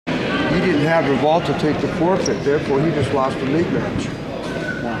didn't have Revolt to take the forfeit, therefore he just lost the league match.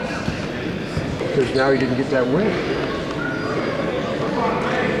 Because now he didn't get that win.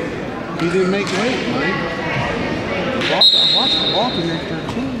 He didn't make weight, Mike. I watched Revolt to make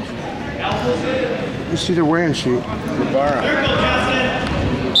 13. You see the weigh-in sheet. Guevara.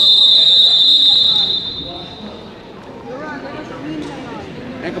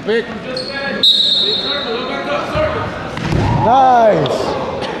 Ankle pick. Nice.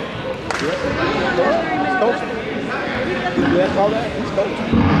 Coach. You have all that? He's coach.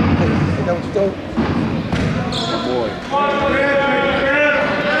 Is that what you told? Oh boy.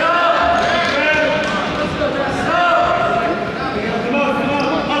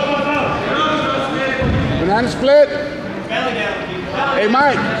 Banana split. Hey,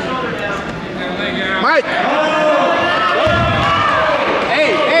 Mike. Mike.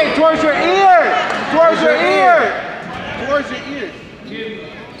 Hey, towards your ear! Towards your ear! Towards your ear.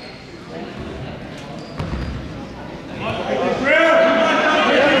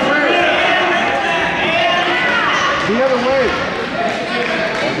 The other way.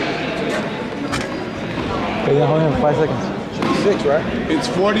 Okay, yeah, hold him 5 seconds. Should be 6, right? It's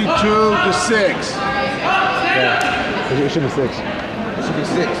 42-6. Yeah, it should be 6. It should be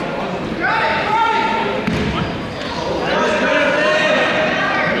 6.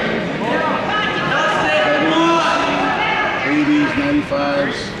 80s,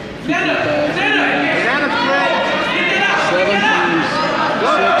 95s, 55s, 7 times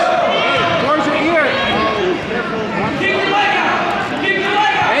 6. Towards your ear. Keep your leg out. Keep your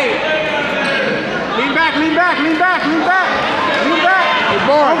leg out. Hey. Lean back, lean back, lean back, lean back. Lean back. Hey,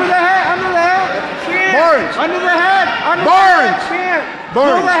 Barnes. Over the head, under the head. Chin. Barnes. Under the head. Under Barnes. the head. Chin.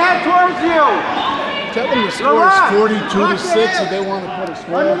 Barnes. Pull the head towards you. Tell them the score is 42-6 if they want to put a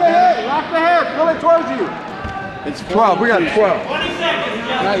score Under up the there. head. Lock the head. Pull it towards you. It's 12. We got 12. 20 seconds.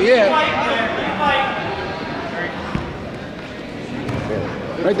 Not yet.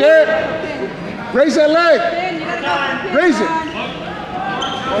 Right there. Raise that leg. Raise it.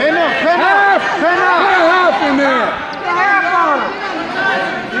 Pin up. Pin up. Half. Pin up. Put a half in there. Put a half on it.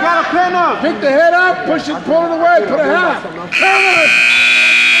 You got to pin up. Pick the head up. Push it. Pull it away. Put a half. Turn it.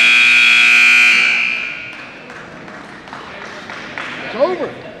 It's over.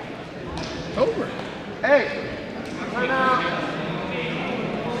 It's over. Hey. Turn out.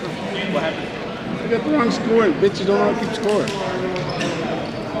 What happened? You got the wrong score. Bitches don't want to keep scoring.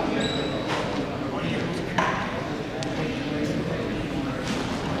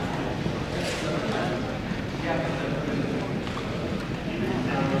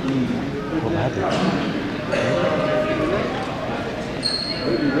 What happened?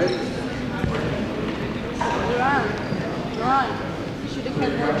 Laron, you should have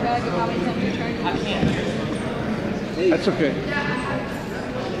kept more track of how many times you turned. I can't. That's okay.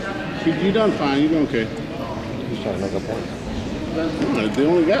 You done fine. You done okay. He's trying to make a point. They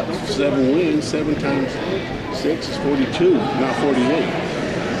only got 7 wins. 7 times 6 is 42, not 48.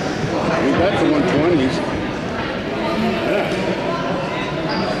 We got the 120s. Yeah.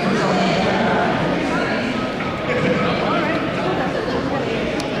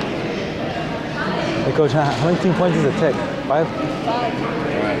 Hey, Coach, how many team points is it Tech? 5?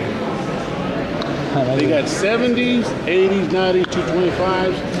 Right. They got 70s, 80s, 90s,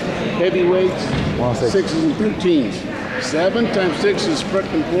 225s, heavyweights, 106. 6s and 13s. 7 times 6 is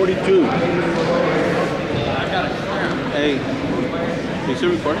freaking 42. Hey, you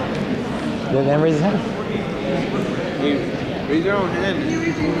still recording? Then raise his hand. Hey, raise your own hand.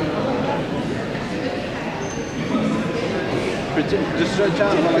 Just stretch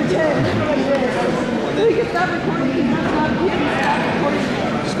out like this. You can stop recording. You can stop recording.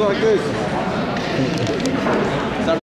 Just go like this. Stop